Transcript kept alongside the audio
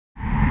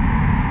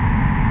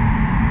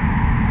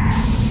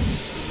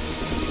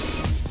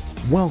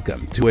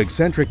Welcome to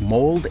Xcentric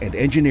Mold and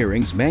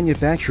Engineering's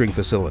manufacturing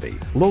facility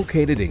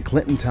located in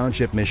Clinton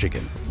Township,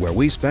 Michigan, where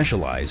we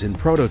specialize in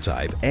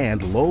prototype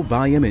and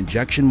low-volume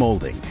injection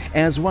molding,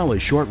 as well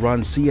as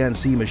short-run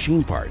CNC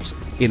machine parts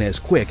in as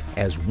quick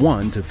as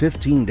 1 to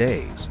 15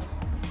 days.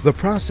 The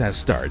process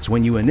starts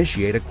when you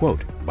initiate a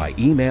quote by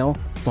email,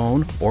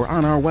 phone, or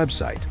on our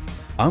website.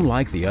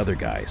 Unlike the other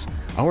guys,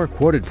 our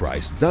quoted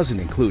price doesn't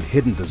include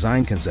hidden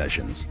design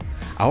concessions.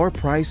 Our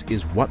price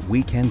is what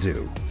we can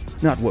do,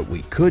 not what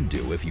we could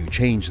do if you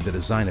changed the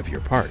design of your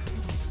part.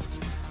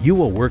 You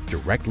will work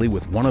directly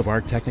with one of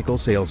our technical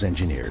sales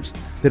engineers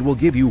that will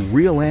give you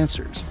real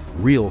answers,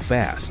 real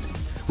fast,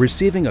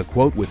 receiving a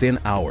quote within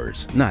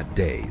hours, not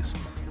days.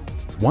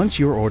 Once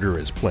your order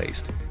is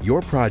placed,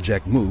 your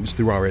project moves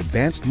through our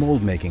advanced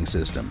mold making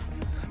system,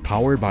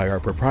 powered by our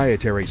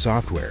proprietary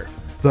software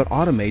that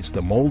automates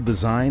the mold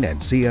design and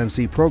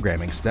CNC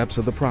programming steps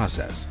of the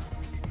process.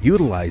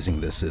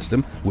 Utilizing this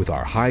system with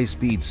our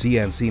high-speed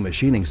CNC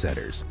machining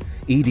centers,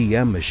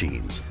 EDM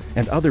machines,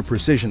 and other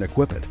precision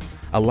equipment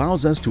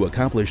allows us to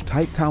accomplish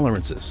tight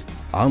tolerances,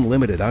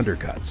 unlimited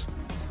undercuts,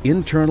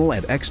 internal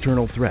and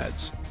external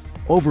threads,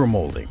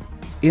 overmolding,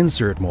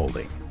 insert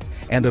molding,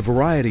 and a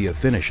variety of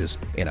finishes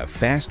in a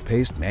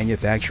fast-paced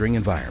manufacturing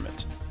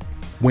environment.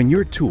 When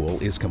your tool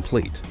is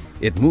complete,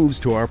 it moves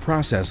to our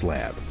process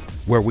lab,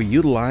 where we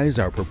utilize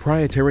our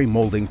proprietary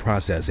molding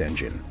process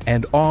engine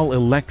and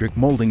all-electric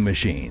molding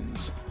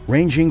machines,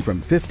 ranging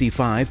from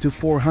 55 to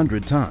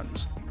 400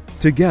 tons.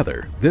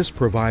 Together, this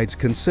provides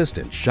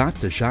consistent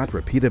shot-to-shot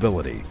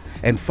repeatability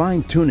and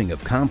fine-tuning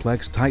of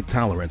complex tight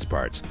tolerance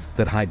parts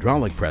that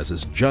hydraulic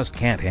presses just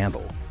can't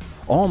handle,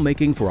 all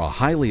making for a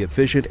highly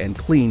efficient and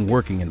clean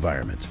working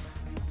environment.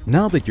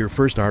 Now that your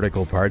first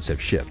article parts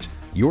have shipped,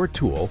 your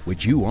tool,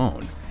 which you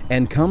own,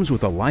 and comes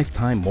with a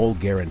lifetime mold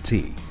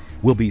guarantee,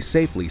 will be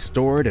safely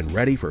stored and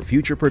ready for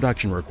future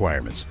production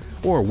requirements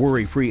or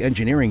worry-free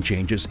engineering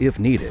changes if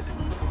needed.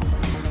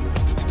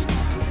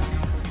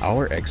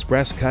 Our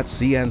Express Cut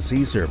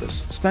CNC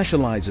service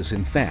specializes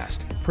in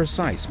fast,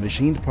 precise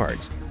machined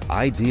parts,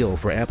 ideal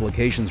for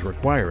applications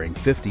requiring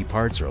 50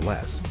 parts or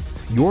less.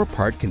 Your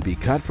part can be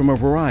cut from a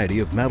variety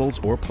of metals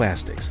or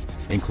plastics,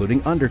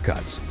 including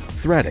undercuts,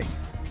 threading,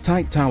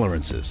 tight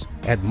tolerances,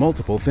 and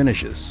multiple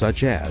finishes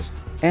such as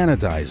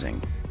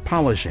anodizing,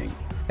 polishing,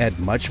 and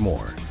much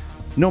more.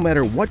 No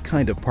matter what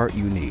kind of part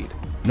you need,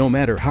 no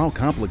matter how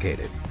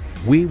complicated,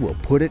 we will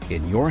put it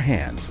in your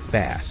hands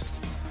fast.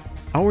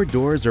 Our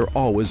doors are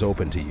always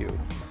open to you.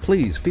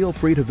 Please feel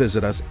free to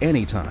visit us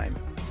anytime.